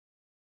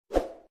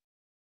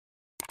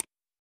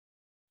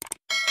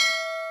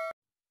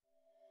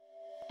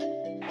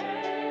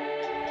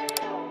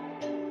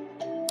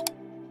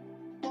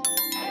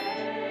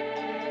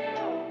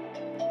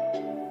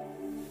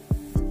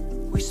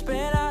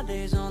spent our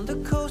days on the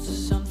coast of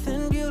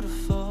something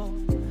beautiful.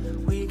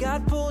 We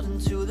got pulled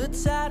into the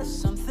tide of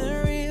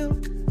something real.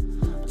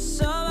 But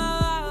somehow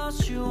I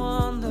lost you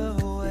on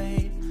the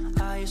way.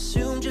 I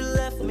assumed you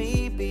left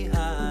me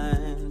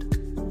behind.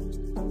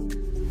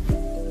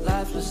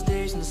 Lifeless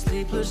days and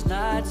sleepless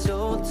nights,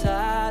 so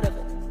tired of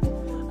it.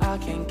 I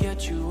can't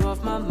get you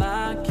off my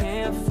mind,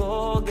 can't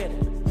forget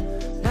it.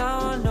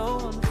 Now I know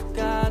what I've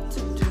got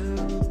to do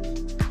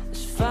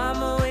is find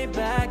my way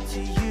back to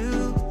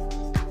you.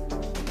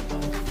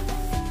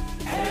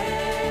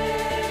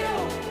 Hey,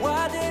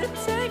 why did it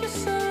take you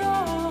so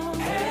long?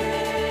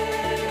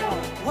 Hey,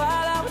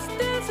 while I was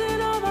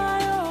dancing on my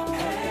own.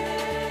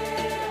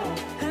 Hey,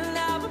 and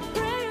now my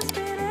prayers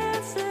been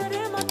answered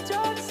in my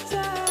darkest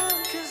time.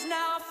 'Cause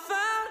now I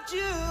found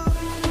you.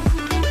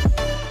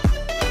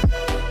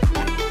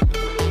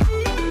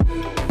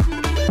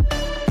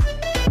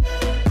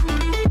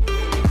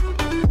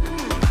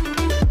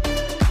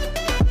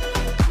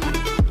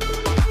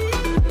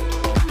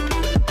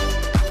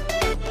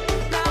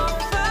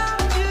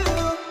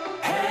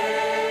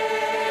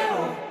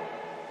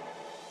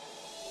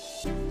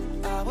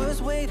 I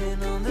was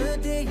waiting on the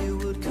day you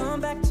would come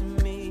back to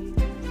me,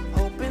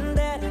 hoping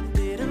that I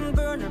didn't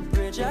burn a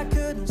bridge I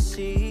couldn't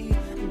see.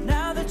 And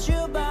now that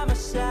you're by my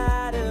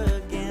side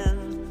again,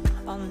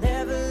 I'll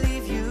never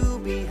leave you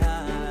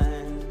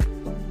behind.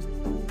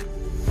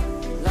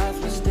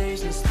 Lifeless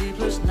days and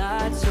sleepless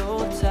nights, so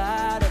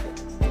tired of it.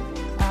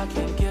 I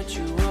can't get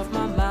you off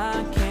my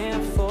mind,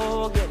 can't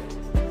forget it.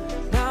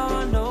 Now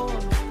I know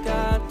what I've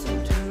got to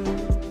do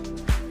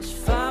is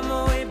find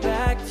my way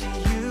back to you.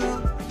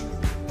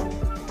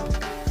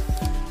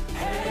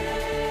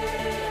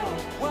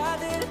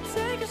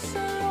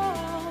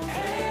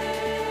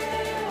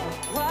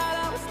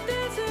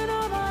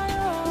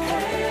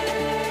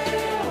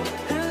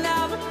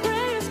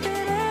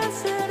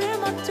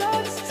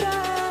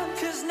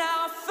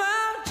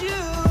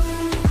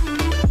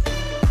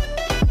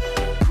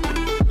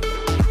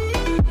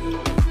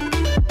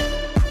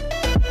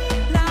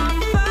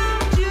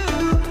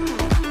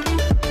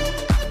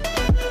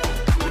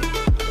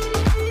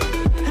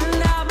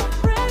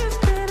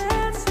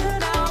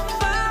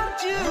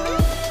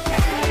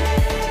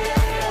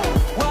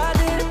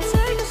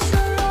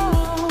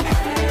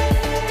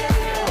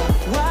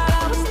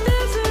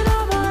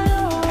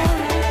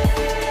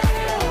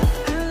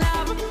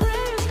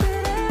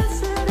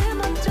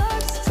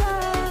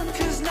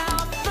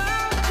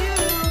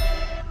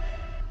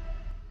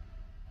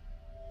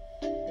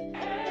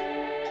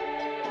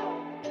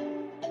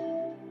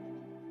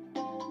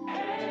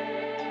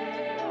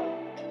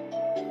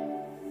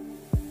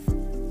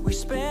 We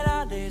spent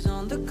our days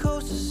on the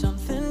coast of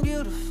something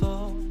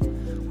beautiful.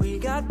 We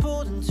got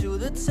pulled into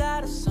the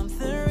tide of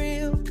something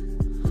real.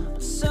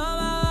 But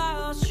somehow I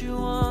lost you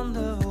on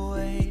the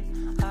way.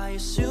 I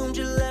assumed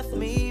you left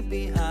me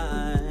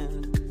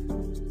behind.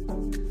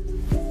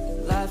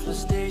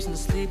 Lifeless days and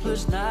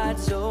sleepless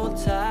nights, so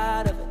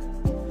tired of it.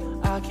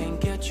 I can't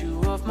get you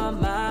off my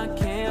mind,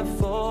 can't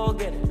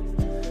forget it.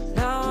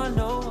 Now I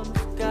know what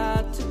I've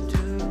got to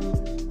do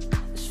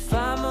is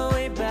find my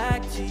way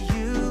back to you.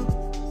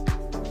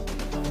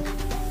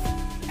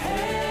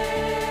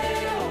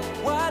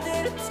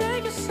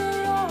 Take you so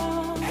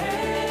long.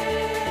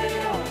 Hey,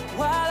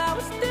 while I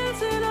was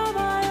dancing on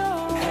my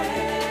own.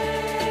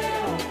 Hey,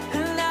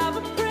 and now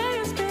my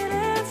prayers been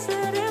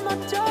answered in my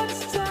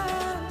darkest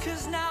time.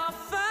 'Cause now I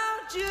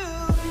found you.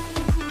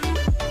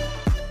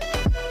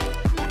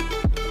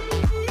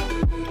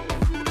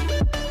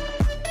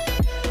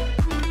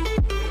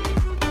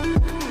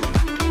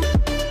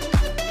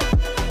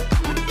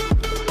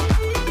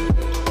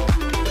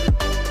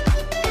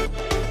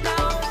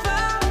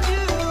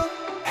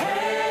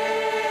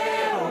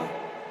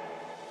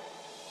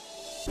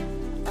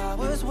 I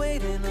was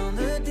waiting on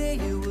the day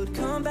you would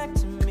come back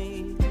to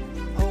me,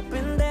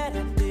 hoping that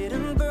I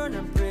didn't burn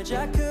a bridge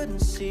I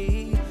couldn't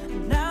see.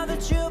 And now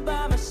that you're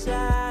by my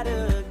side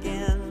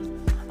again,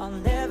 I'll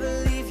never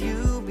leave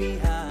you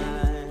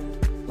behind.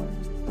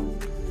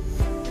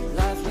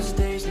 Lifeless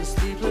days and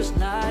sleepless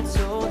nights,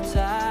 so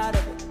tired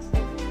of it.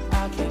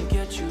 I can't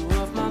get you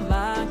off my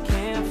mind,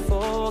 can't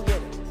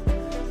forget it.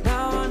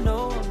 Now I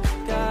know what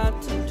I've got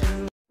to do.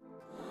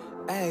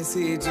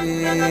 ऐसी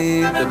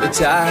जीत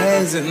बचा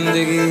है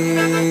जिंदगी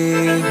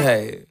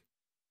है।